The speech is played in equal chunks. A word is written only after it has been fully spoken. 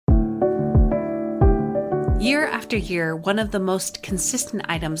Year after year, one of the most consistent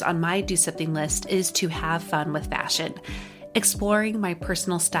items on my do something list is to have fun with fashion. Exploring my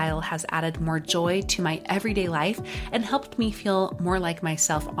personal style has added more joy to my everyday life and helped me feel more like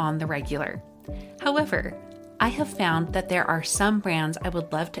myself on the regular. However, I have found that there are some brands I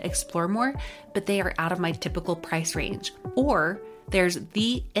would love to explore more, but they are out of my typical price range. Or there's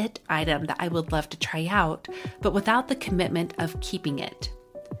the it item that I would love to try out, but without the commitment of keeping it.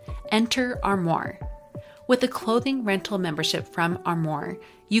 Enter Armoire. With a clothing rental membership from Armoire,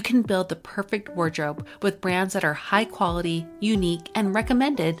 you can build the perfect wardrobe with brands that are high quality, unique, and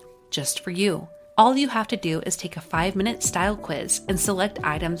recommended just for you. All you have to do is take a 5-minute style quiz and select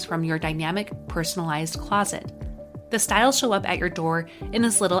items from your dynamic, personalized closet. The styles show up at your door in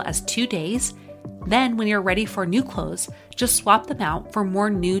as little as 2 days. Then, when you're ready for new clothes, just swap them out for more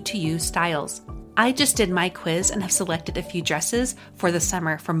new-to-you styles. I just did my quiz and have selected a few dresses for the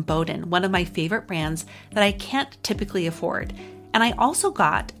summer from Boden, one of my favorite brands that I can't typically afford. And I also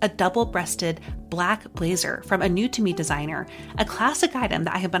got a double-breasted black blazer from a new-to-me designer, a classic item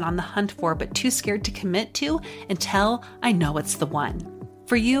that I have been on the hunt for but too scared to commit to until I know it's the one.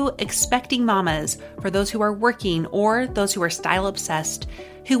 For you expecting mamas, for those who are working or those who are style-obsessed,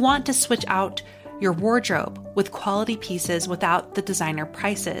 who want to switch out your wardrobe with quality pieces without the designer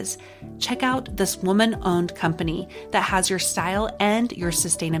prices, check out this woman-owned company that has your style and your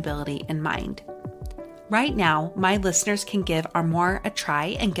sustainability in mind. Right now, my listeners can give Armoire a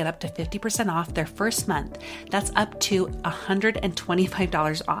try and get up to 50% off their first month. That's up to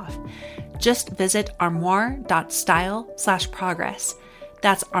 $125 off. Just visit armoire.style/progress.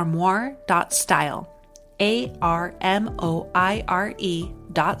 That's armoire.style.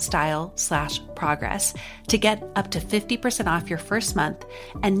 ARMOIRE.style/progress to get up to 50% off your first month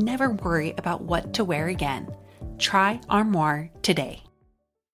and never worry about what to wear again. Try Armoire today.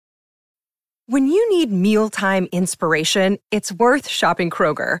 When you need mealtime inspiration, it's worth shopping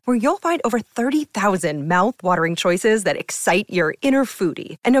Kroger, where you'll find over 30,000 mouth-watering choices that excite your inner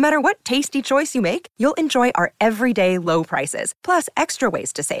foodie. And no matter what tasty choice you make, you'll enjoy our everyday low prices, plus extra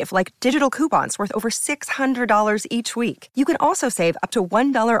ways to save, like digital coupons worth over $600 each week. You can also save up to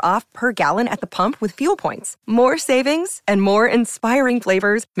 $1 off per gallon at the pump with fuel points. More savings and more inspiring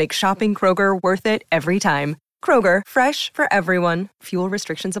flavors make shopping Kroger worth it every time. Kroger, fresh for everyone. Fuel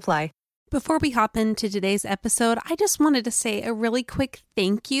restrictions apply. Before we hop into today's episode, I just wanted to say a really quick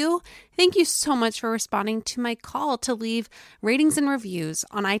thank you. Thank you so much for responding to my call to leave ratings and reviews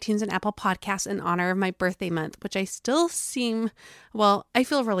on iTunes and Apple Podcasts in honor of my birthday month, which I still I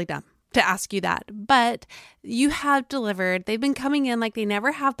feel really dumb to ask you that, but you have delivered. They've been coming in like they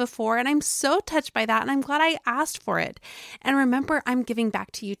never have before, and I'm so touched by that, and I'm glad I asked for it. And remember, I'm giving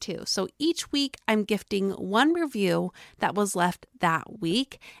back to you too. So each week, I'm gifting one review that was left that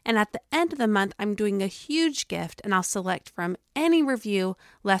week, and at the end of the month, I'm doing a huge gift, and I'll select from any review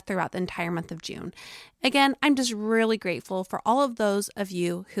left throughout the entire month of June. Again, I'm just really grateful for all of those of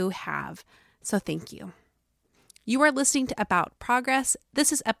you who have, so thank you. You are listening to About Progress.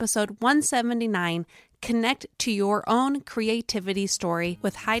 This is episode 179, Connect to Your Own Creativity Story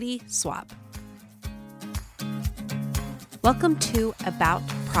with Heidi Swapp. Welcome to About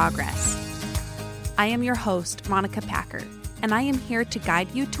Progress. I am your host, Monica Packer, and I am here to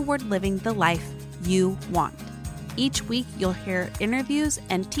guide you toward living the life you want. Each week, you'll hear interviews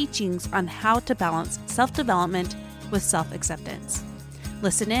and teachings on how to balance self-development with self-acceptance.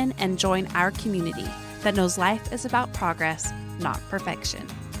 Listen in and join our community that knows life is about progress, not perfection.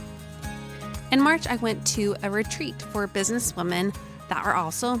 In March, I went to a retreat for businesswomen that are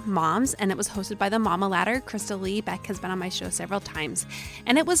also moms, and it was hosted by the Mama Ladder. Krista Lee Beck has been on my show several times,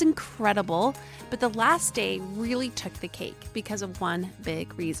 and it was incredible, but the last day really took the cake because of one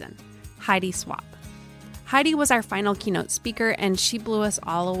big reason: Heidi Swapp. Heidi was our final keynote speaker, and she blew us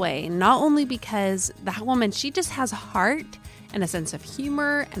all away, not only because that woman, she just has heart and a sense of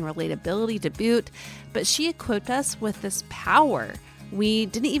humor and relatability to boot, but she equipped us with this power we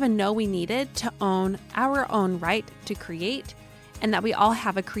didn't even know we needed to own our own right to create, and that we all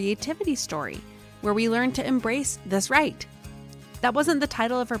have a creativity story where we learn to embrace this right. That wasn't the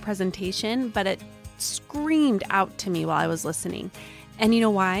title of her presentation, but it screamed out to me while I was listening. And you know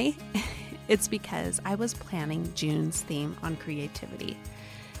why? It's because I was planning June's theme on creativity.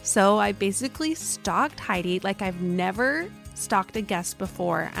 So I basically stalked Heidi like I've never stalked a guest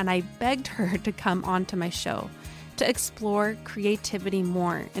before, and I begged her to come onto my show to explore creativity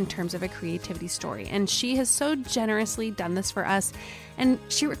more in terms of a creativity story. And she has so generously done this for us. And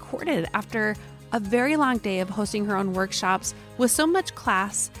she recorded after a very long day of hosting her own workshops with so much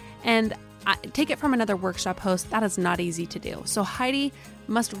class. And I take it from another workshop host, that is not easy to do. So Heidi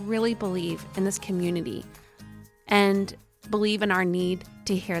must really believe in this community and believe in our need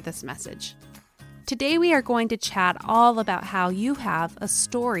to hear this message. Today, we are going to chat all about how you have a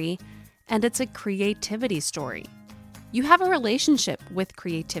story, and it's a creativity story. You have a relationship with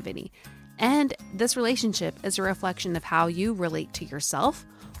creativity, and this relationship is a reflection of how you relate to yourself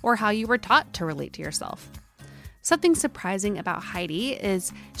or how you were taught to relate to yourself. Something surprising about Heidi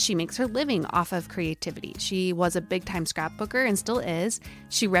is she makes her living off of creativity. She was a big-time scrapbooker and still is.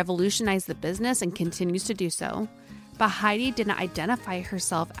 She revolutionized the business and continues to do so. But Heidi didn't identify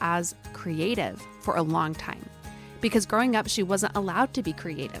herself as creative for a long time because growing up, she wasn't allowed to be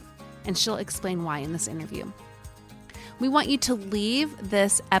creative, and she'll explain why in this interview. We want you to leave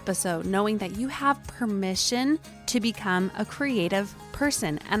this episode knowing that you have permission to become a creative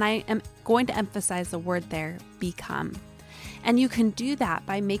person. And I am going to emphasize the word there, become. And you can do that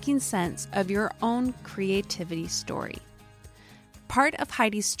by making sense of your own creativity story. Part of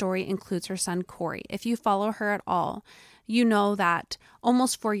Heidi's story includes her son, Corey. If you follow her at all, you know that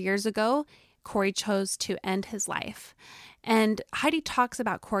almost 4 years ago, Corey chose to end his life. And Heidi talks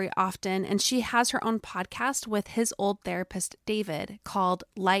about Corey often, and she has her own podcast with his old therapist, David, called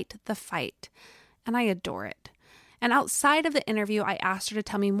Light the Fight. And I adore it. And outside of the interview, I asked her to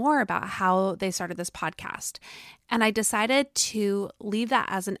tell me more about how they started this podcast. And I decided to leave that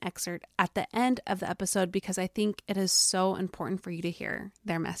as an excerpt at the end of the episode because I think it is so important for you to hear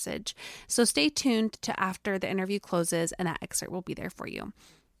their message. So stay tuned to after the interview closes, and that excerpt will be there for you.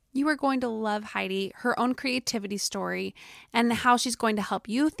 You are going to love Heidi, her own creativity story, and how she's going to help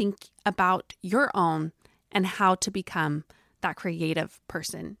you think about your own and how to become that creative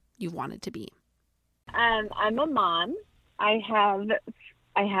person you wanted to be. I'm a mom. I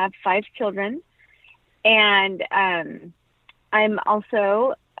have 5 children, and I'm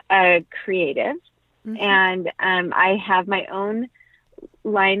also a creative, and I have my own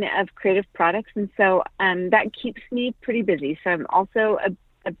line of creative products, and so that keeps me pretty busy. So I'm also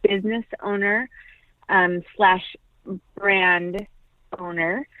a business owner / brand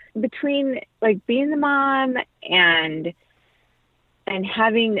owner. Between like being the mom and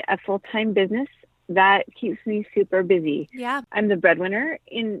having a full-time business, that keeps me super busy. Yeah. I'm the breadwinner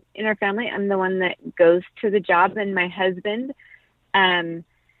in our family. I'm the one that goes to the job, and my husband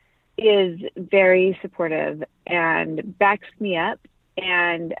is very supportive and backs me up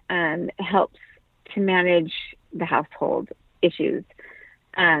and helps to manage the household issues.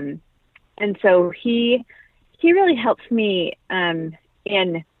 And so he really helps me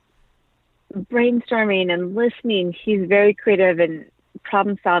in brainstorming and listening. He's very creative and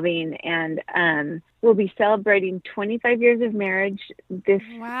problem solving, and we'll be celebrating 25 years of marriage this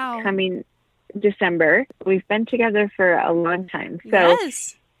coming December. We've been together for a long time. So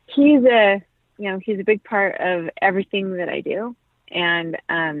yes. He's a big part of everything that I do. And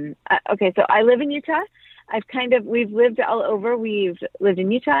okay, so I live in Utah. We've lived all over. We've lived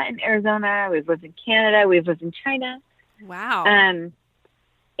in Utah and Arizona. We've lived in Canada. We've lived in China. Wow. And,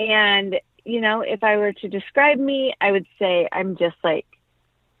 if I were to describe me, I would say I'm just like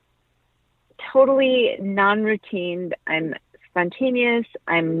totally non-routine. I'm spontaneous.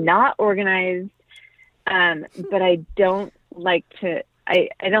 I'm not organized. But I don't like to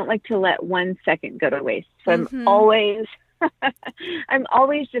let 1 second go to waste. So I'm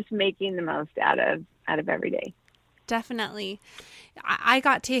always just making the most out of every day. Definitely. I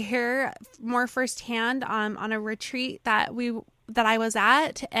got to hear more firsthand on a retreat that I was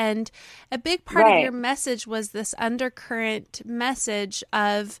at, and a big part of your message was this undercurrent message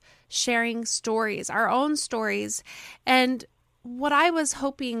of sharing stories, our own stories. And what I was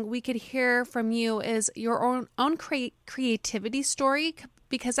hoping we could hear from you is your own creativity story,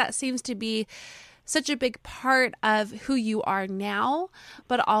 because that seems to be such a big part of who you are now,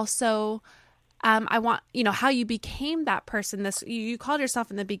 but also I want, how you became that person. You called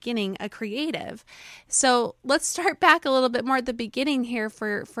yourself in the beginning a creative. So let's start back a little bit more at the beginning here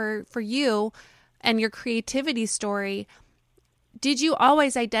for you and your creativity story. Did you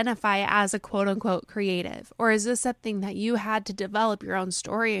always identify as a quote unquote creative, or is this something that you had to develop your own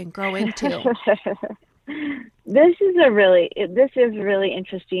story and grow into? This is a really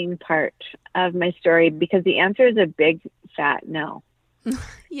interesting part of my story, because the answer is a big fat no.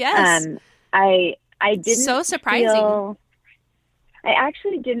 Yes. I didn't. So surprising. I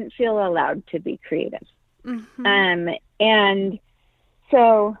actually didn't feel allowed to be creative. And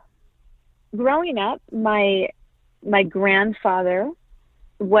so growing up, my grandfather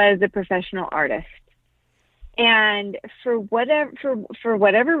was a professional artist. And for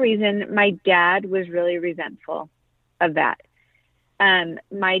whatever reason, my dad was really resentful of that.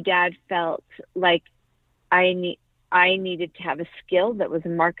 My dad felt like I needed to have a skill that was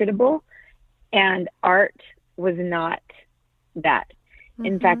marketable, and art was not that.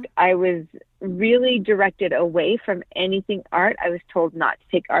 In fact, I was really directed away from anything art. I was told not to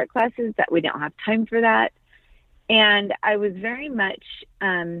take art classes, that we don't have time for that. And I was very much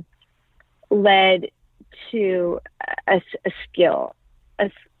led to a skill.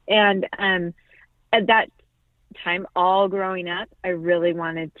 And at that time, all growing up, I really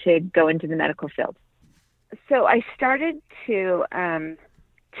wanted to go into the medical field. So I started to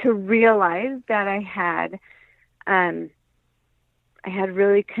realize that I had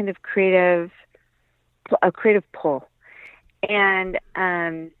really kind of a creative pull. And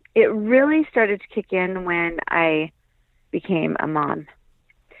it really started to kick in when I became a mom.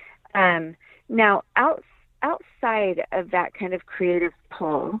 Now, outside of that kind of creative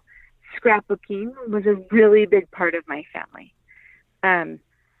pull, scrapbooking was a really big part of my family.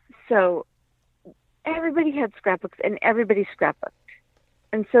 So everybody had scrapbooks and everybody scrapbooked.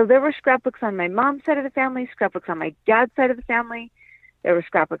 And so there were scrapbooks on my mom's side of the family, scrapbooks on my dad's side of the family. There were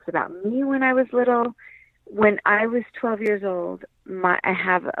scrapbooks about me when I was little. When I was 12 years old, I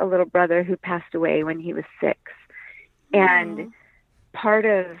have a little brother who passed away when he was 6. And part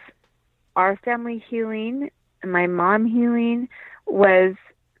of our family healing, my mom healing, was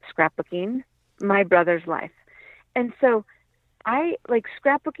scrapbooking my brother's life. And so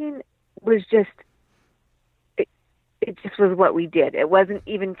scrapbooking was it just was what we did. It wasn't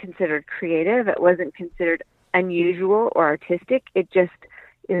even considered creative. It wasn't considered unusual or artistic. It just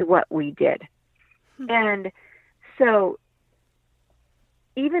is what we did. And so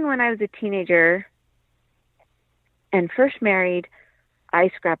even when I was a teenager and first married, I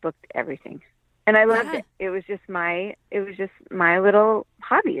scrapbooked everything. And I loved it. It was just my little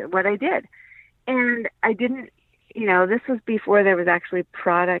hobby, what I did. And I didn't, this was before there was actually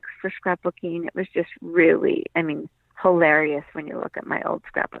products for scrapbooking. It was just really, hilarious when you look at my old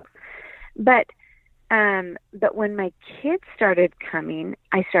scrapbooks. But when my kids started coming,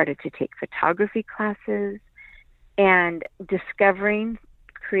 I started to take photography classes and discovering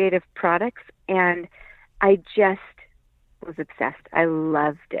creative products. And I just was obsessed. I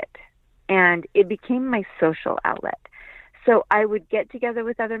loved it. And it became my social outlet. So I would get together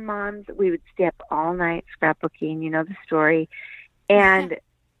with other moms. We would stay up all night scrapbooking, the story. And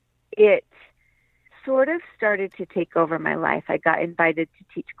it sort of started to take over my life. I got invited to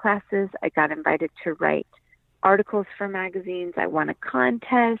teach classes. I got invited to write articles for magazines. I won a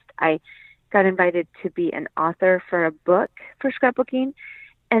contest. I got invited to be an author for a book for scrapbooking.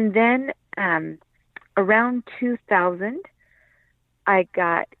 And then around 2000, I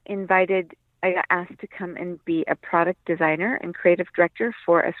got asked to come and be a product designer and creative director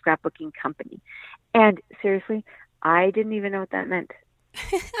for a scrapbooking company. And seriously, I didn't even know what that meant.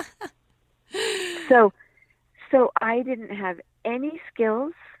 So I didn't have any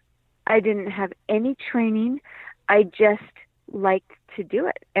skills. I didn't have any training. I just liked to do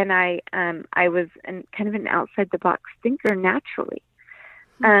it. And I was kind of an outside the box thinker naturally.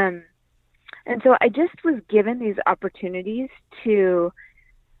 And so I just was given these opportunities to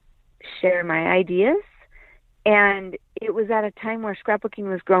share my ideas. And it was at a time where scrapbooking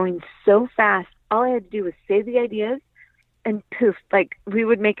was growing so fast. All I had to do was say the ideas and poof, we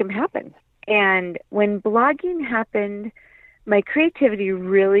would make them happen. And when blogging happened, my creativity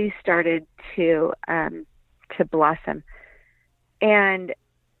really started to blossom. And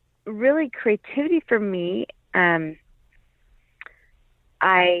really, creativity for me, my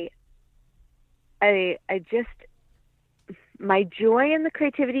joy in the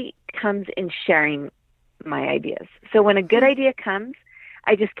creativity comes in sharing my ideas. So when a good idea comes,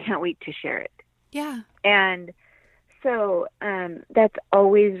 I just can't wait to share it. Yeah. And so that's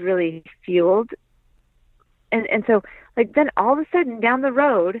always really fueled. And so then all of a sudden down the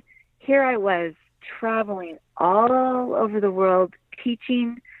road, here I was traveling all over the world,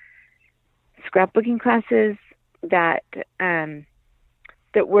 teaching scrapbooking classes that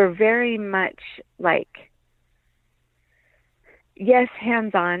were very much yes,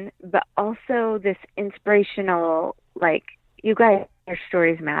 hands-on, but also this inspirational, you guys, your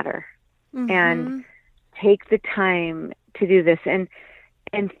stories matter. And take the time to do this and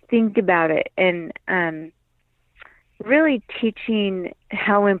think about it, and really teaching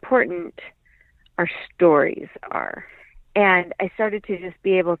how important our stories are. And I started to just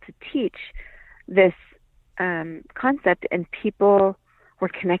be able to teach this concept, and people were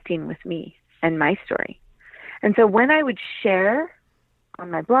connecting with me and my story. And so when I would share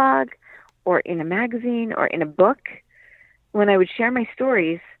on my blog or in a magazine or in a book, when I would share my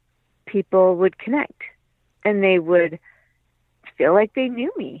stories, people would connect and they would feel like they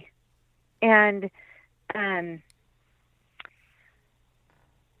knew me. And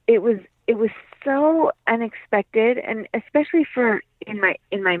it was so unexpected, and especially in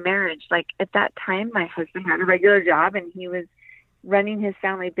my marriage. Like at that time, my husband had a regular job and he was running his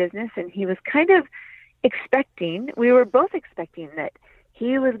family business, and he was kind of we were both expecting that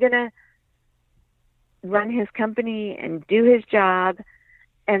he was going to run his company and do his job,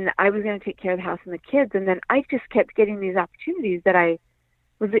 and I was going to take care of the house and the kids. And then I just kept getting these opportunities that I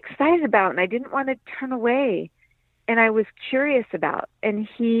was excited about and I didn't want to turn away, and I was curious about. And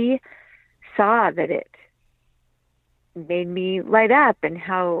he saw that it made me light up and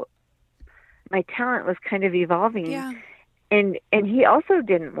how my talent was kind of evolving. Yeah. And he also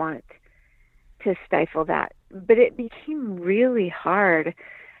didn't want to stifle that. But it became really hard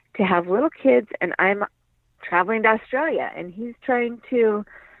to have little kids, and I'm traveling to Australia, and he's trying to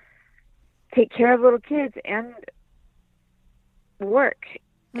take care of little kids and work.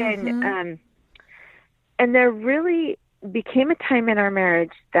 Mm-hmm. And there really became a time in our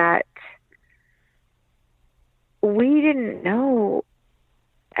marriage that we didn't know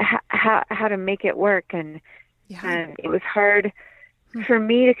how to make it work, and it was hard for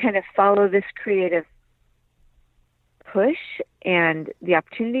me to kind of follow this creative push and the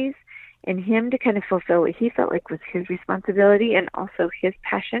opportunities, and him to kind of fulfill what he felt like was his responsibility and also his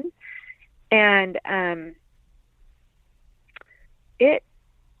passion. And it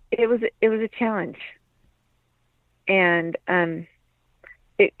was a challenge, and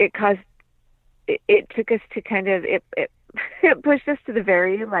it took us to kind of it pushed us to the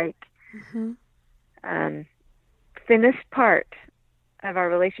very thinnest part of our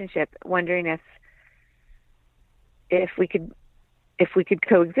relationship, wondering if we could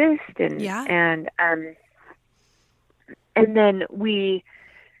coexist, and then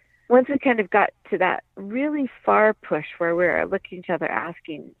once we kind of got to that really far push where we were looking at each other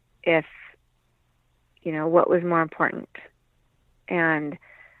asking if, what was more important, and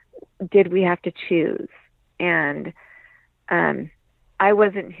did we have to choose? And I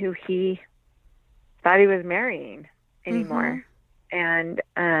wasn't who he thought he was marrying anymore. And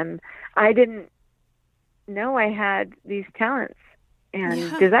I didn't know I had these talents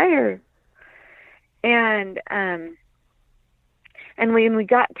and desire. And when we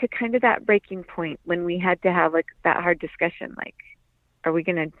got to kind of that breaking point, when we had to have like that hard discussion, like, are we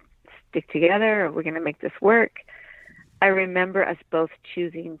going to stick together? Are we going to make this work? I remember us both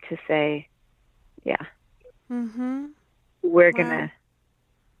choosing to say, we're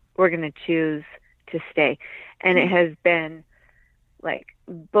going to choose to stay. And it has been like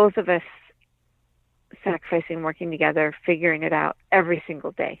both of us sacrificing, working together, figuring it out every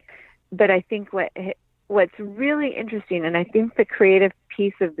single day. But I think what's really interesting, and I think the creative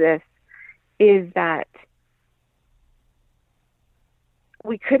piece of this, is that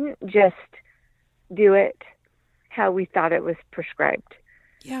we couldn't just do it how we thought it was prescribed.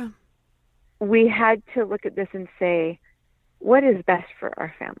 Yeah. We had to look at this and say, what is best for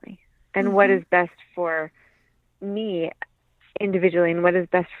our family? And what is best for me individually, and what is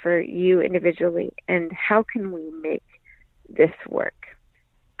best for you individually, and how can we make this work?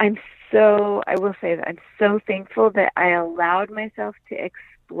 I will say that I'm so thankful that I allowed myself to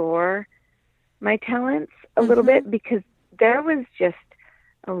explore my talents a little bit, because there was just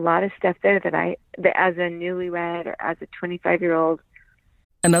a lot of stuff there that as a newlywed or as a 25-year-old.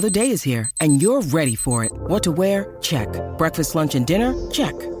 Another day is here, and you're ready for it. What to wear? Check. Breakfast, lunch, and dinner?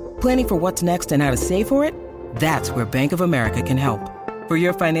 Check. Planning for what's next and how to save for it? That's where Bank of America can help. For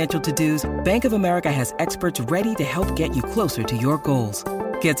your financial to-dos, Bank of America has experts ready to help get you closer to your goals.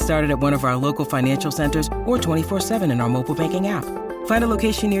 Get started at one of our local financial centers or 24/7 in our mobile banking app. Find a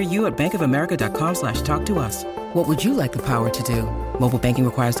location near you at bankofamerica.com/talktous. What would you like the power to do? Mobile banking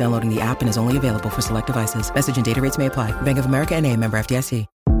requires downloading the app and is only available for select devices. Message and data rates may apply. Bank of America NA, member FDIC.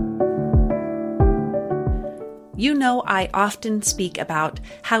 I often speak about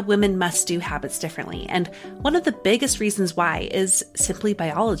how women must do habits differently, and one of the biggest reasons why is simply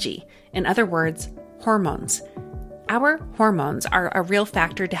biology. In other words, hormones. Our hormones are a real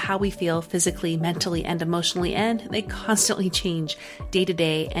factor to how we feel physically, mentally, and emotionally, and they constantly change day to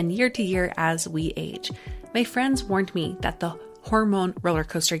day and year to year as we age. My friends warned me that the hormone roller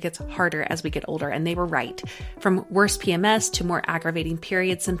coaster gets harder as we get older, and they were right. From worse PMS to more aggravating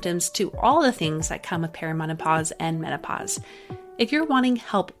period symptoms to all the things that come with perimenopause and menopause. If you're wanting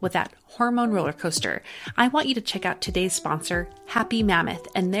help with that hormone roller coaster, I want you to check out today's sponsor, Happy Mammoth,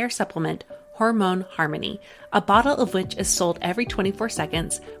 and their supplement, Hormone Harmony, a bottle of which is sold every 24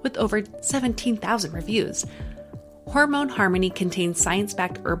 seconds with over 17,000 reviews. Hormone Harmony contains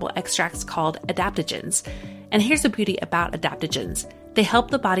science-backed herbal extracts called adaptogens. And here's the beauty about adaptogens. They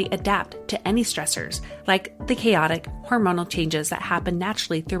help the body adapt to any stressors, like the chaotic hormonal changes that happen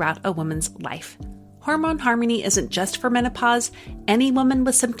naturally throughout a woman's life. Hormone Harmony isn't just for menopause. Any woman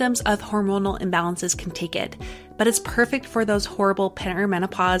with symptoms of hormonal imbalances can take it, but it's perfect for those horrible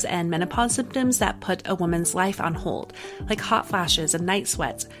perimenopause and menopause symptoms that put a woman's life on hold, like hot flashes and night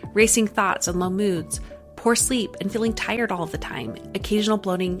sweats, racing thoughts and low moods, poor sleep and feeling tired all the time, occasional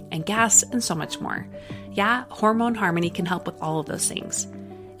bloating and gas, and so much more. Yeah, Hormone Harmony can help with all of those things.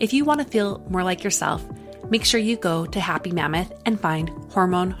 If you want to feel more like yourself, make sure you go to Happy Mammoth and find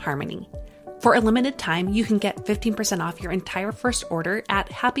Hormone Harmony. For a limited time, you can get 15% off your entire first order at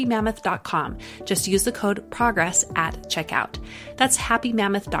happymammoth.com. Just use the code PROGRESS at checkout. That's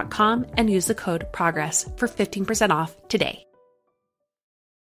happymammoth.com and use the code PROGRESS for 15% off today.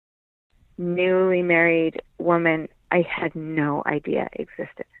 Newly married woman I had no idea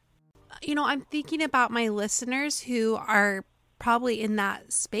existed. You know, I'm thinking about my listeners who are probably in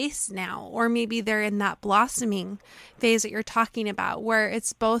that space now, or maybe they're in that blossoming phase that you're talking about, where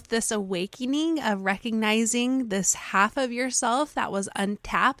it's both this awakening of recognizing this half of yourself that was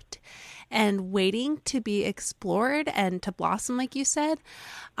untapped and waiting to be explored and to blossom, like you said.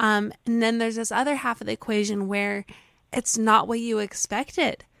 And then there's this other half of the equation where it's not what you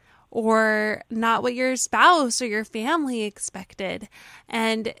expected, or not what your spouse or your family expected.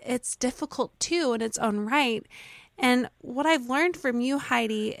 And it's difficult too in its own right. And what I've learned from you,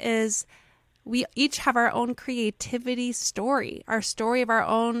 Heidi, is we each have our own creativity story, our story of our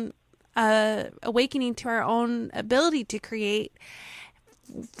own awakening to our own ability to create.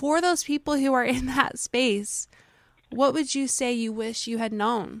 For those people who are in that space, what would you say you wish you had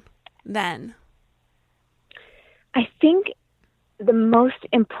known then? I think the most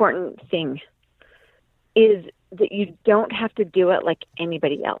important thing is that you don't have to do it like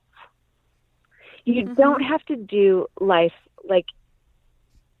anybody else. You don't have to do life like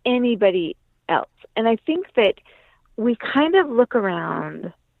anybody else. And I think that we kind of look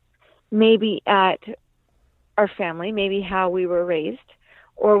around maybe at our family, maybe how we were raised,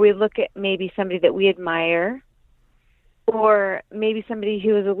 or we look at maybe somebody that we admire, or maybe somebody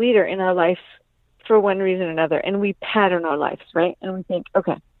who is a leader in our life for one reason or another, and we pattern our lives, right? And we think,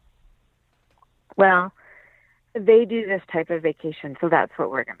 okay, well, they do this type of vacation, so that's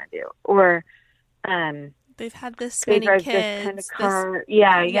what we're going to do. Or they've had this many kids, this kind of car.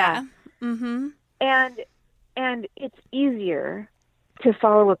 Yeah. Mm-hmm. And it's easier to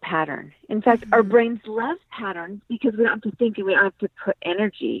follow a pattern. In fact, our brains love patterns because we don't have to think and we don't have to put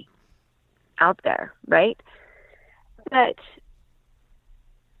energy out there, right? But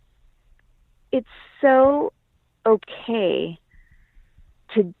it's so okay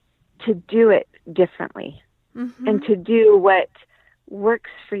to do it differently and to do what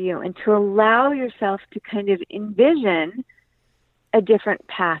works for you and to allow yourself to kind of envision a different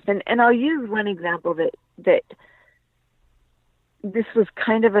path. And I'll use one example that this was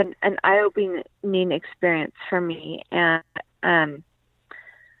kind of an eye-opening experience for me. And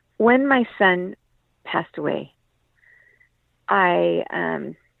when my son passed away, I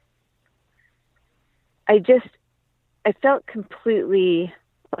felt completely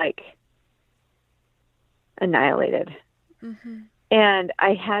like annihilated. And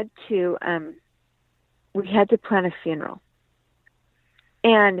I had to, we had to plan a funeral.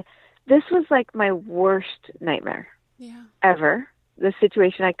 And this was like my worst nightmare ever. The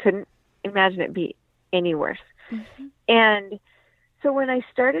situation, I couldn't imagine it be any worse. And so when I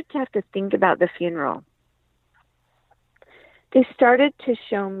started to have to think about the funeral, they started to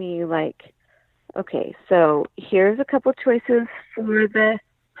show me like, okay, so here's a couple choices for the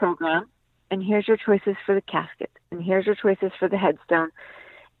program, and here's your choices for the casket, and here's your choices for the headstone.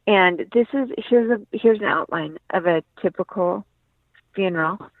 And here's an outline of a typical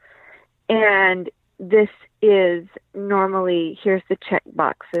funeral. And this is normally, here's the check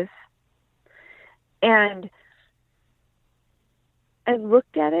boxes. And I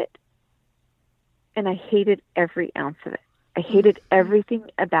looked at it and I hated every ounce of it. I hated everything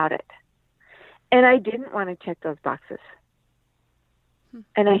about it. And I didn't want to check those boxes.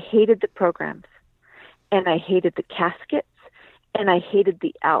 And I hated the programs. And I hated the caskets. And I hated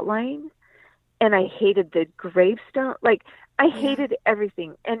the outline. And I hated the gravestone. Like, I hated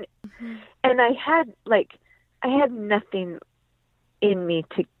everything. And and I had nothing in me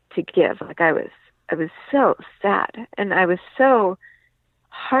to give. Like, I was so sad. And I was so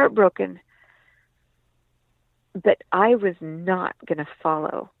heartbroken. But I was not going to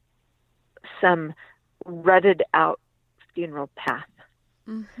follow some rutted out funeral path.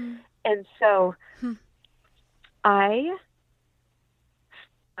 And so I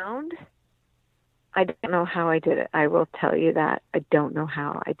found I don't know how I did it. I will tell you that. I don't know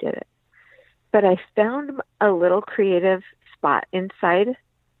how I did it. But I found a little creative spot inside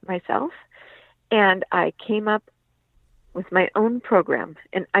myself, and I came up with my own program,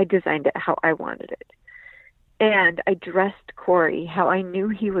 and I designed it how I wanted it. And I dressed Corey how I knew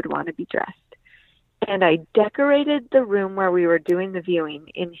he would want to be dressed. And I decorated the room where we were doing the viewing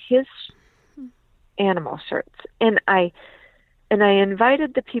in his animal shirts. And I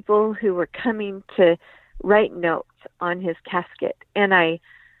invited the people who were coming to write notes on his casket. And I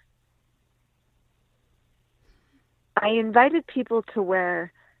invited people to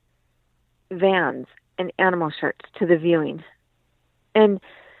wear Vans and animal shirts to the viewing. And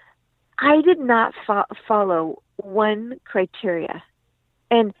I did not follow one criteria.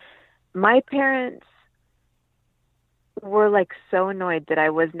 And my parents were like so annoyed that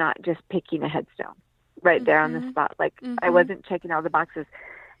I was not just picking a headstone right there on the spot. Like I wasn't checking all the boxes.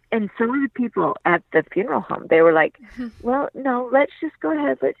 And so were the people at the funeral home. They were like, well, no, let's just go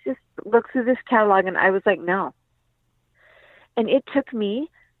ahead. Let's just look through this catalog. And I was like, no. And it took me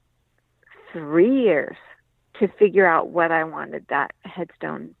 3 years to figure out what I wanted that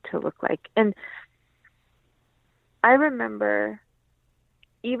headstone to look like. And I remember,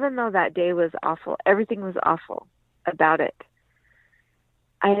 even though that day was awful, everything was awful about it,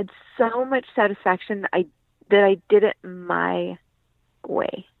 I had so much satisfaction that I did it my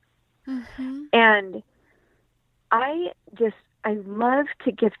way. And I love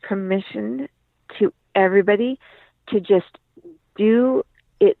to give permission to everybody to just do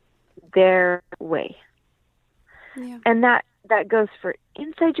it their way. Yeah. And that goes for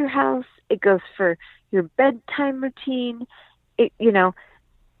inside your house. It goes for your bedtime routine. You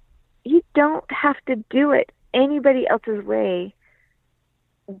don't have to do it anybody else's way,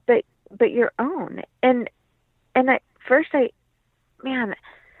 but your own. And when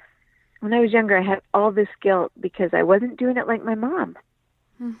I was younger, I had all this guilt because I wasn't doing it like my mom.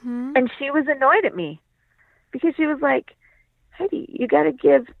 And she was annoyed at me because she was like, Heidi, you got to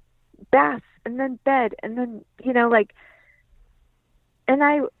give bath and then bed and then, and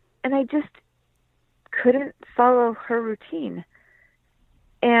I just couldn't follow her routine.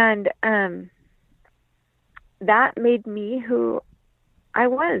 And that made me who I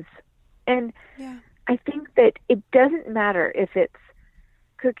was. And I think that it doesn't matter if it's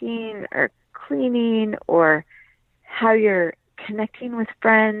cooking or cleaning or how you're connecting with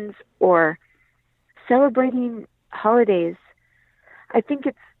friends or celebrating holidays. I think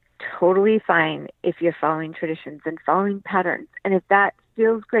it's totally fine if you're following traditions and following patterns. And if that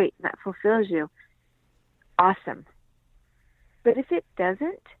feels great and that fulfills you, awesome. But if it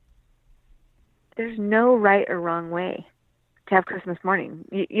doesn't, there's no right or wrong way to have Christmas morning,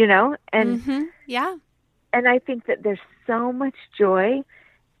 And yeah. And I think that there's so much joy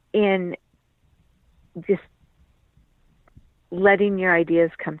in just letting your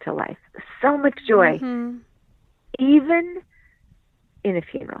ideas come to life. So much joy, even in a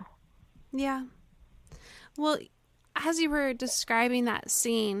funeral. Yeah. Well, as you were describing that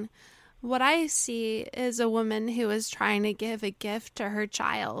scene, what I see is a woman who is trying to give a gift to her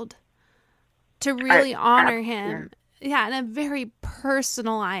child to really honor him. Yeah, in a very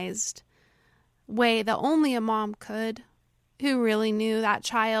personalized way that only a mom could, who really knew that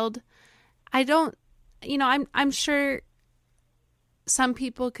child. I'm sure some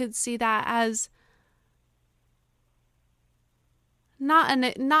people could see that as not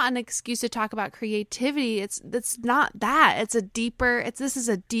an excuse to talk about creativity. It's not that. This is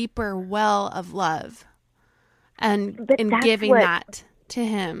a deeper well of love and giving that to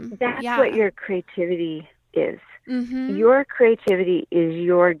him. That's what your creativity is. Your creativity is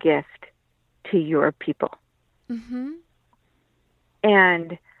your gift to your people.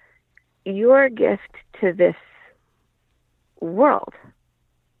 And your gift to this world.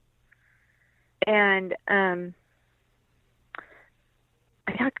 And I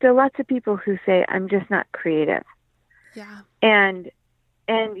talk to lots of people who say, I'm just not creative. Yeah. And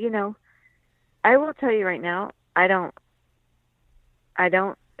I will tell you right now,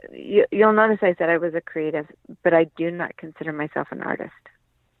 you'll notice I said I was a creative, but I do not consider myself an artist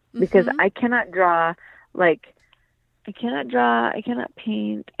because I cannot draw, I cannot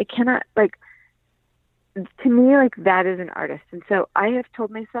paint, I cannot, to me, that is an artist. And so I have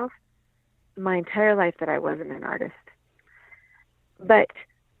told myself my entire life that I wasn't an artist. But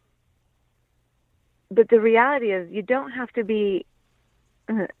the reality is you don't have to be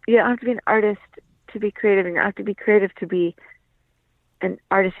an artist to be creative, and you don't have to be creative to be an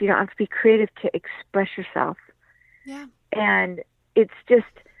artist. You don't have to be creative to express yourself. Yeah. And it's just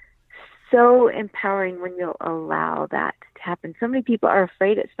so empowering when you'll allow that to happen. So many people are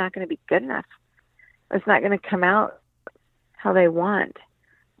afraid it's not going to be good enough. It's not going to come out how they want.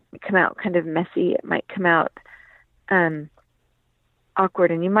 It might come out kind of messy. It might come out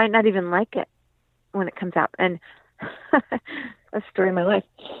awkward, and you might not even like it when it comes out. And that's the story of my life.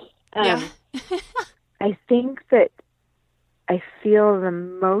 Yeah. I think that I feel the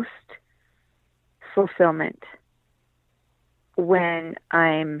most fulfillment when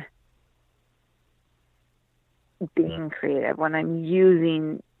I'm being creative, when I'm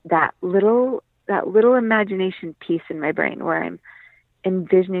using that little imagination piece in my brain where I'm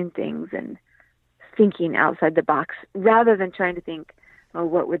envisioning things and thinking outside the box rather than trying to think, oh,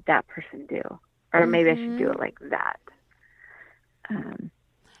 what would that person do? Or maybe I should do it like that. And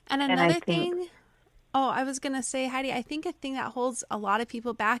another thing, I was going to say, Heidi, I think a thing that holds a lot of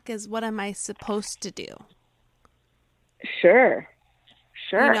people back is, what am I supposed to do? Sure.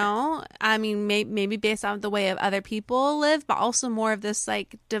 You know, I mean, maybe based on the way of other people live, but also more of this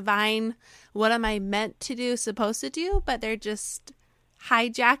like divine, what am I meant to do, supposed to do? But they're just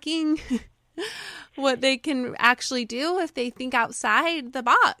hijacking what they can actually do if they think outside the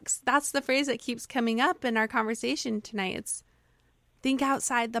box. That's the phrase that keeps coming up in our conversation tonight. It's think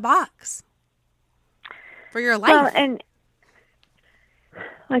outside the box for your life. Well, and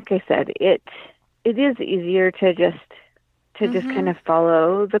like I said, it is easier to just kind of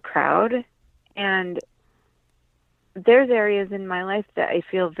follow the crowd. And there's areas in my life that I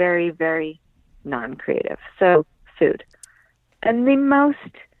feel very, very non-creative. So food. And the most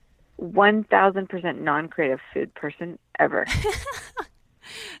 1,000% non-creative food person ever.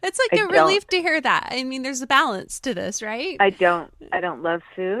 It's like a relief to hear that. I mean, there's a balance to this, right? I don't love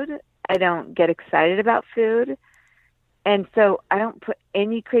food. I don't get excited about food. And so I don't put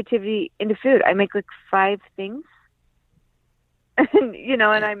any creativity into food. I make like 5 things. And, you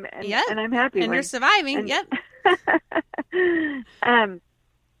know, and I'm happy. And you're surviving. Yep.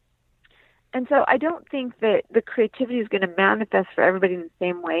 And so I don't think that the creativity is going to manifest for everybody in the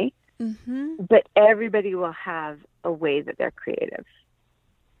same way, but everybody will have a way that they're creative.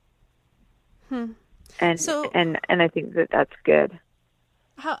 And I think that that's good.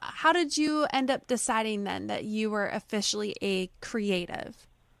 How did you end up deciding then that you were officially a creative?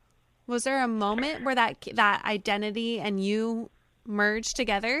 Was there a moment where that identity and you merged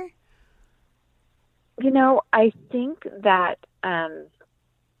together? You know, I think that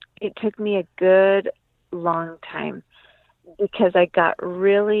it took me a good long time because I got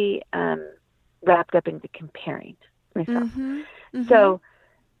really wrapped up into comparing myself. So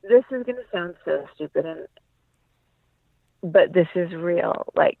this is going to sound so stupid, but this is real.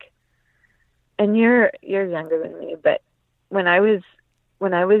 Like, and you're younger than me, but when I was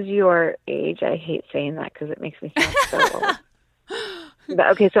your age, I hate saying that because it makes me sound so old.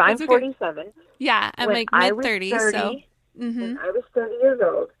 But okay, so I'm 47. Yeah, I'm like mid-30s. So when I was 30 years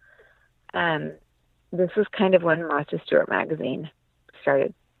old, this was kind of when Martha Stewart magazine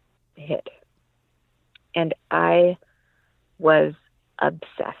started to hit, and I was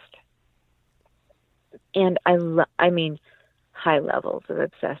obsessed. And I mean, high levels of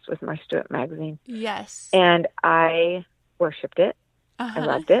obsessed with Martha Stewart magazine. Yes. And I worshipped it. I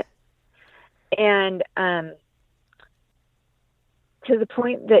loved it. And to the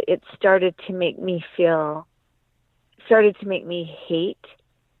point that it started to make me hate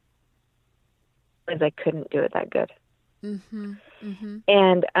as I couldn't do it that good.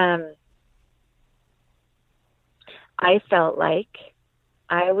 And I felt like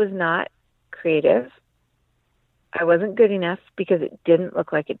I was not creative. I wasn't good enough because it didn't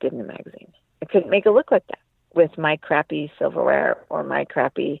look like it did in the magazine. I couldn't make it look like that with my crappy silverware or my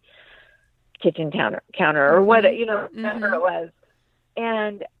crappy kitchen counter or what, you know, whatever it was.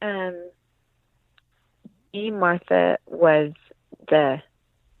 And Martha was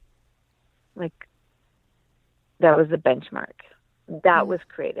that was the benchmark. That was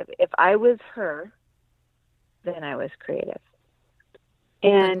creative. If I was her, then I was creative.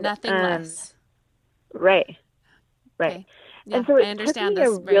 And but nothing less. Right. Okay. Yeah, and so it I understand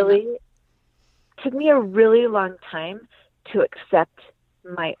took me a really long time to accept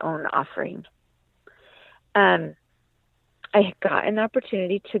my own offering. I got an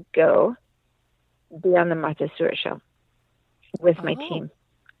opportunity to go be on the Martha Stewart show with my team.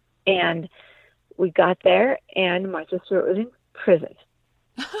 And we got there and Martha Stewart was in prison.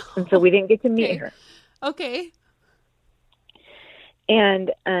 And so we didn't get to meet her. Okay.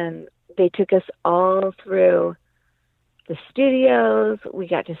 And they took us all through the studios. We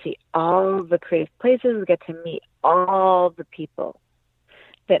got to see all the creative places. We got to meet all the people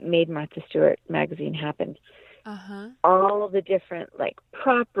that made Martha Stewart magazine happen. All the different like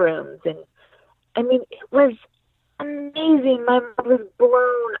prop rooms. And I mean, it was amazing. My mind was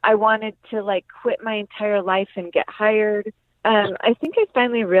blown. I wanted to like quit my entire life and get hired. I think I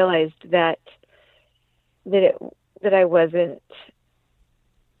finally realized that I wasn't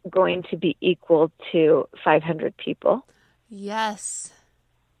going to be equal to 500 people. Yes.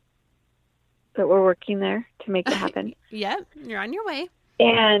 That were working there to make it happen. Yep, you're on your way.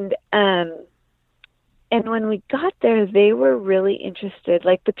 And when we got there, they were really interested,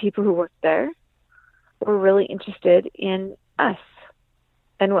 like the people who worked there were really interested in us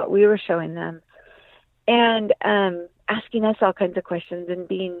and what we were showing them, and asking us all kinds of questions and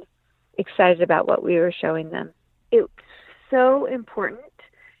being excited about what we were showing them. It's so important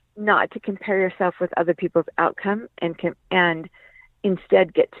not to compare yourself with other people's outcome and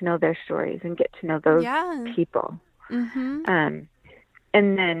instead get to know their stories and get to know those people. Mm-hmm.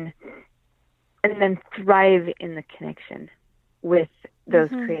 And then thrive in the connection with those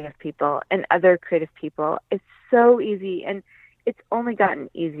creative people and other creative people. It's so easy, and it's only gotten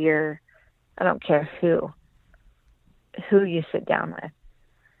easier. I don't care who you sit down with.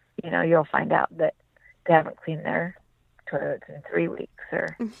 You know, you'll find out that they haven't cleaned their toilets in 3 weeks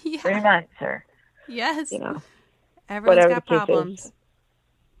or 3 months or, yes, you know, everyone's got problems.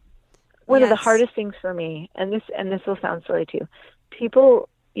 One of the hardest things for me, and this will sound silly too, people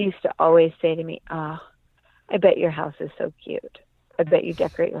used to always say to me, "Oh, I bet your house is so cute. I bet you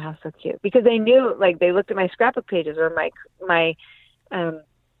decorate your house so cute." Because they knew, like, they looked at my scrapbook pages or my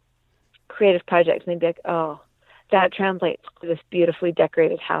creative projects, and they'd be like, "Oh, that translates to this beautifully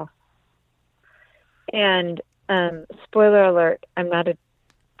decorated house." And spoiler alert, I'm not a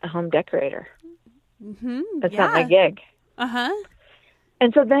home decorator. Mm-hmm. That's not my gig. Uh-huh.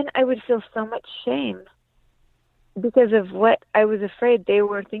 And so then I would feel so much shame because of what I was afraid they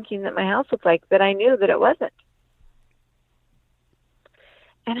were thinking that my house looked like, that I knew that it wasn't.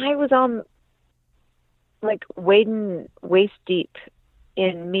 And I was all like wading waist deep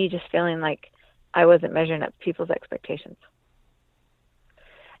in me just feeling like I wasn't measuring up to people's expectations.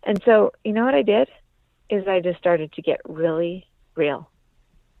 And so, you know what I did? Is I just started to get really real.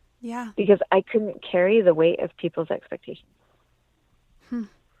 Yeah. Because I couldn't carry the weight of people's expectations. It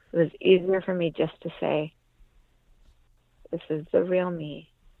was easier for me just to say, this is the real me.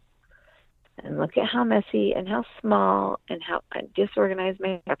 And look at how messy and how small and how disorganized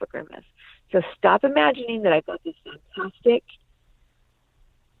my scrapbook room is. So stop imagining that I've got this fantastic,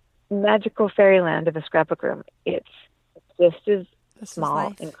 magical fairyland of a scrapbook room. It's just as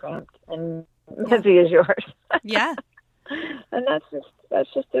small and cramped and messy as yours. Yeah. And that's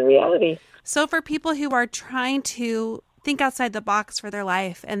just the reality. So for people who are trying to think outside the box for their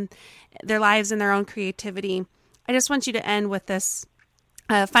life and their lives and their own creativity, I just want you to end with this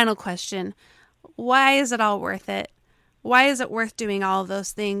final question. Why is it all worth it? Why is it worth doing all of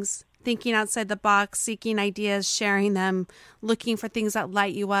those things? Thinking outside the box, seeking ideas, sharing them, looking for things that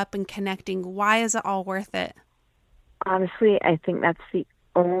light you up and connecting. Why is it all worth it? Honestly, I think that's the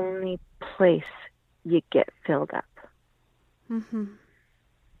only place you get filled up. Mm-hmm.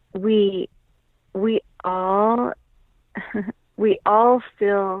 We all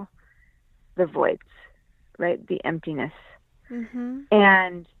feel the voids, right? The emptiness. Mm-hmm.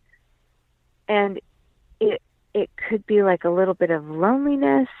 And it could be like a little bit of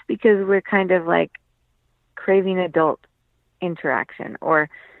loneliness because we're kind of like craving adult interaction or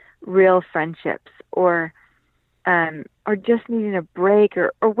real friendships or just needing a break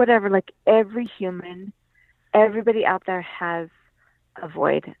or whatever. Like everybody out there has a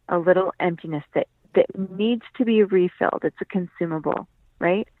void, a little emptiness that needs to be refilled. It's a consumable,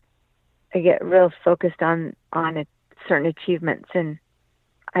 right? I get real focused on certain achievements, and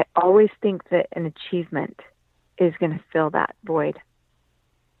I always think that an achievement is going to fill that void.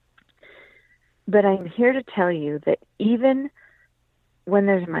 But I'm here to tell you that even when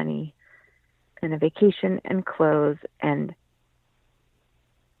there's money and a vacation and clothes and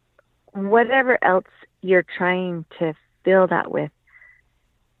whatever else you're trying to fill that with,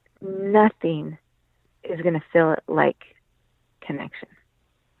 nothing is going to fill it like connection.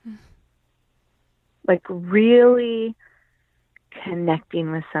 Like really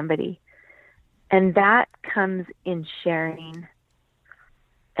connecting with somebody. And that comes in sharing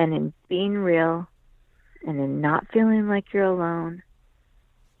and in being real and in not feeling like you're alone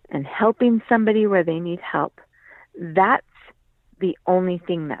and helping somebody where they need help. That's the only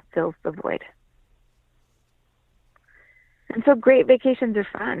thing that fills the void. And so great vacations are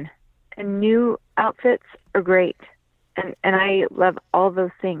fun and new outfits are great. And I love all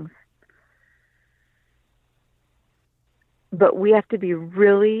those things. But we have to be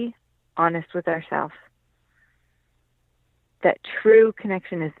really honest with ourselves that true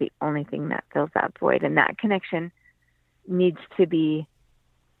connection is the only thing that fills that void. And that connection needs to be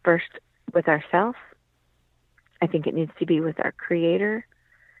first with ourselves. I think it needs to be with our Creator.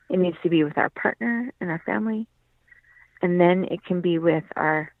 It needs to be with our partner and our family. And then it can be with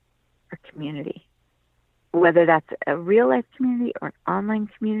our community, whether that's a real life community or an online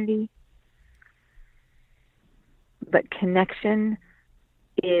community. But connection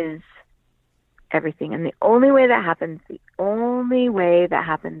is everything. And the only way that happens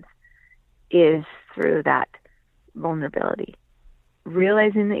is through that vulnerability.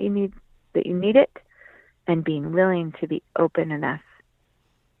 Realizing that you need it, and being willing to be open enough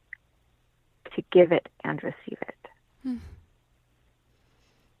to give it and receive it.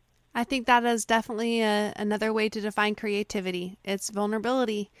 I think that is definitely another way to define creativity. It's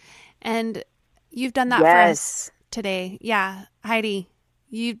vulnerability. And you've done that for us today. Yeah, Heidi,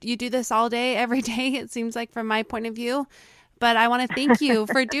 you do this all day, every day, it seems like, from my point of view. But I want to thank you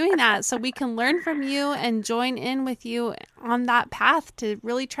for doing that so we can learn from you and join in with you on that path to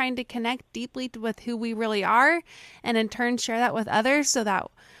really trying to connect deeply with who we really are, and in turn share that with others so that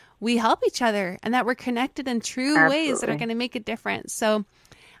we help each other and that we're connected in true ways that are going to make a difference. So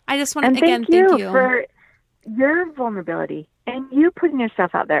I just want to, again, thank you for your vulnerability and you putting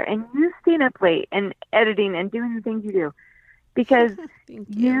yourself out there and you staying up late and editing and doing the things you do, because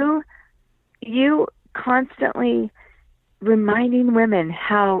you constantly reminding women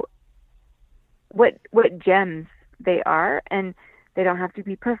what gems they are, and they don't have to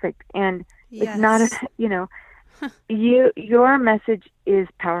be perfect. And it's not your message is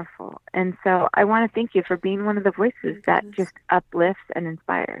powerful. And so I want to thank you for being one of the voices that just uplifts and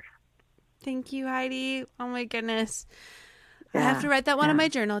inspires. Thank you, Heidi. Oh my goodness. I have to write that one in my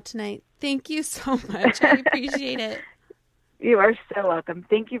journal tonight. Thank you so much. I appreciate it. You are so welcome.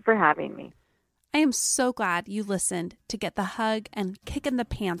 Thank you for having me. I am so glad you listened to get the hug and kick in the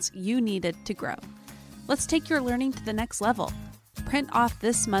pants you needed to grow. Let's take your learning to the next level. Print off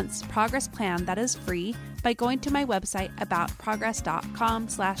this month's progress plan that is free by going to my website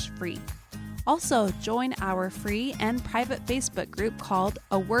aboutprogress.com/free. Also, join our free and private Facebook group called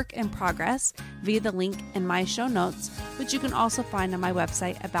A Work in Progress via the link in my show notes, which you can also find on my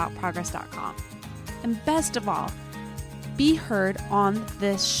website aboutprogress.com. And best of all, be heard on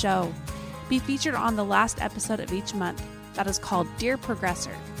this show. Be featured on the last episode of each month that is called Dear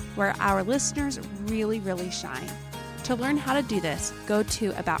Progressor, where our listeners really, really shine. To learn how to do this, go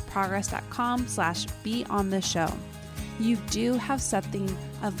to aboutprogress.com/be on the show. You do have something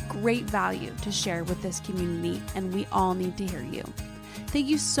of great value to share with this community, and we all need to hear you. Thank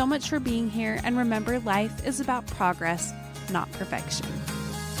you so much for being here, and remember, life is about progress, not perfection.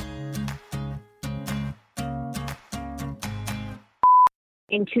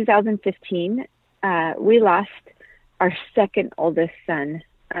 In 2015, we lost our second oldest son,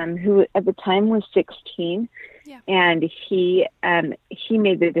 who at the time was 16, and he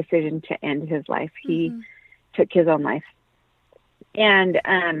made the decision to end his life. He took his own life, and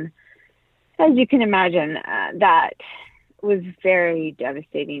as you can imagine, that was very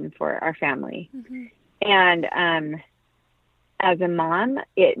devastating for our family. And as a mom,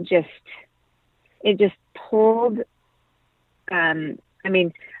 it just pulled. I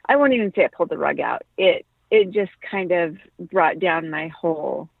mean, I won't even say it pulled the rug out. It just kind of brought down my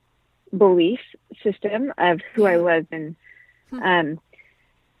whole belief system of who I was. And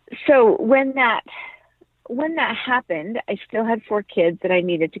so when that happened, I still had 4 kids that I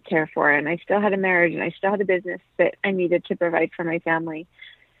needed to care for, and I still had a marriage, and I still had a business that I needed to provide for my family.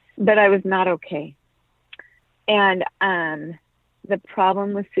 But I was not okay. And the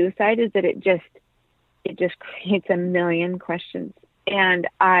problem with suicide is that it just creates a million questions. And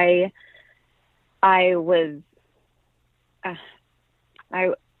I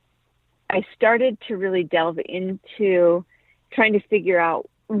started to really delve into trying to figure out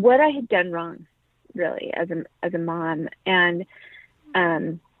what I had done wrong, really, as a mom. And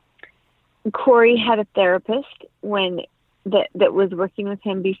Corey had a therapist that was working with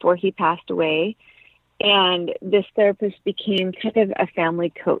him before he passed away, and this therapist became kind of a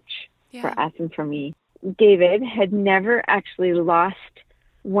family coach for us and for me. David had never actually lost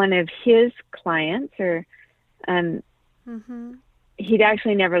one of his clients, or he'd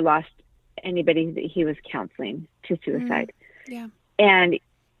actually never lost anybody that he was counseling to suicide. And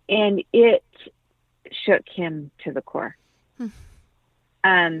it shook him to the core.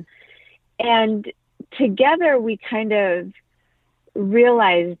 And together we kind of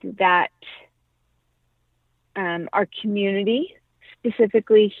realized that our community,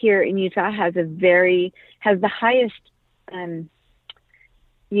 specifically here in Utah, has the highest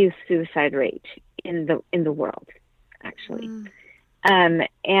youth suicide rate in the world, actually.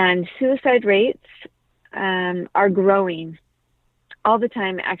 And suicide rates are growing all the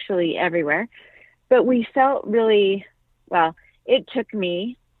time, actually everywhere. But we felt really, well, it took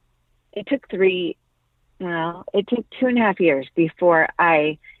 2.5 years before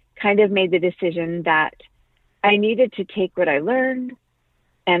I kind of made the decision that I needed to take what I learned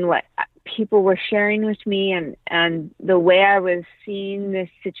and what people were sharing with me and the way I was seeing this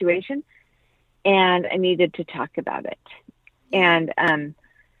situation, and I needed to talk about it. And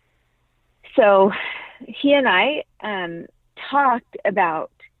so he and I talked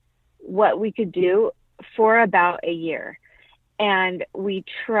about what we could do for about a year. And we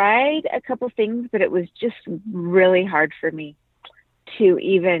tried a couple things, but it was just really hard for me to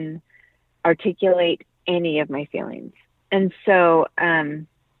even articulate any of my feelings. And so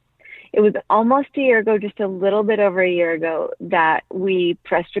it was almost a year ago, just a little bit over a year ago, that we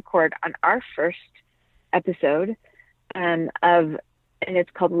pressed record on our first episode and it's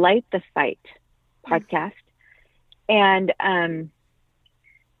called Light the Fight podcast. And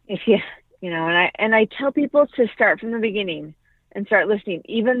if and I tell people to start from the beginning and start listening,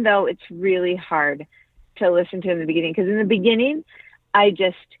 even though it's really hard to listen to in the beginning. Because in the beginning,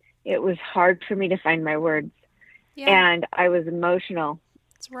 it was hard for me to find my words. Yeah. And I was emotional.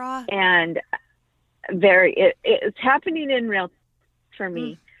 It's raw. And it's happening in real for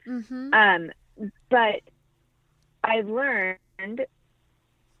me. Mm-hmm. But I've learned,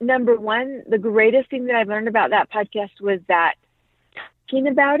 number one, the greatest thing that I've learned about that podcast was that talking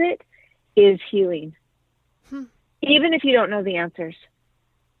about it is healing. Even if you don't know the answers,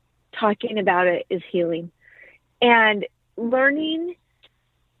 talking about it is healing. And learning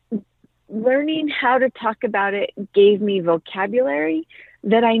how to talk about it gave me vocabulary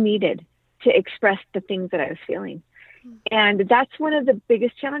that I needed to express the things that I was feeling. And that's one of the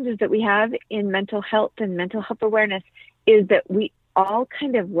biggest challenges that we have in mental health and mental health awareness, is that we all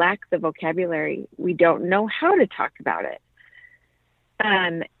kind of lack the vocabulary. We don't know how to talk about it.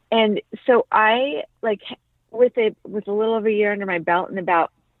 And so I, with a little over a year under my belt and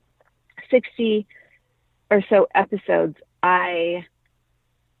about 60 or so episodes, I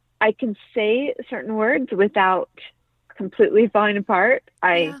can say certain words without completely falling apart.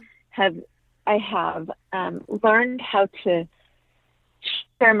 I have learned how to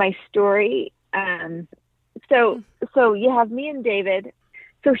share my story. So you have me and David.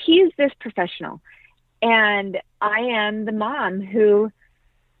 So he's this professional, and I am the mom who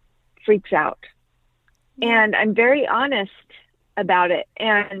freaks out. And I'm very honest about it.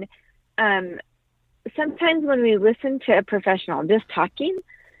 And sometimes when we listen to a professional just talking,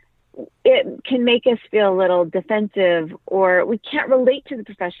 it can make us feel a little defensive, or we can't relate to the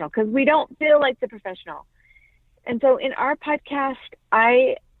professional because we don't feel like the professional. And so in our podcast,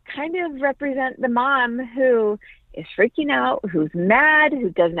 I kind of represent the mom who is freaking out, who's mad,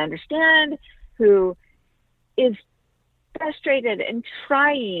 who doesn't understand, who is frustrated and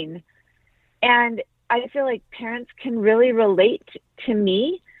trying. And I feel like parents can really relate to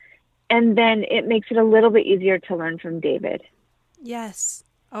me, and then it makes it a little bit easier to learn from David. Yes.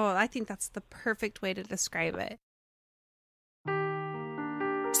 Oh, I think that's the perfect way to describe it.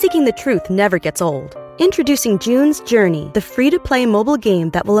 Seeking the truth never gets old. Introducing June's Journey, the free-to-play mobile game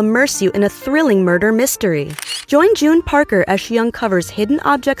that will immerse you in a thrilling murder mystery. Join June Parker as she uncovers hidden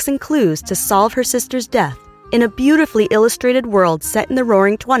objects and clues to solve her sister's death in a beautifully illustrated world set in the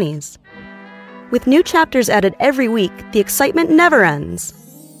Roaring '20s. With new chapters added every week, the excitement never ends.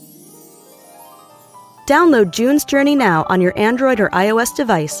 Download June's Journey now on your Android or iOS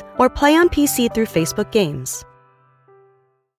device, or play on PC through Facebook Games.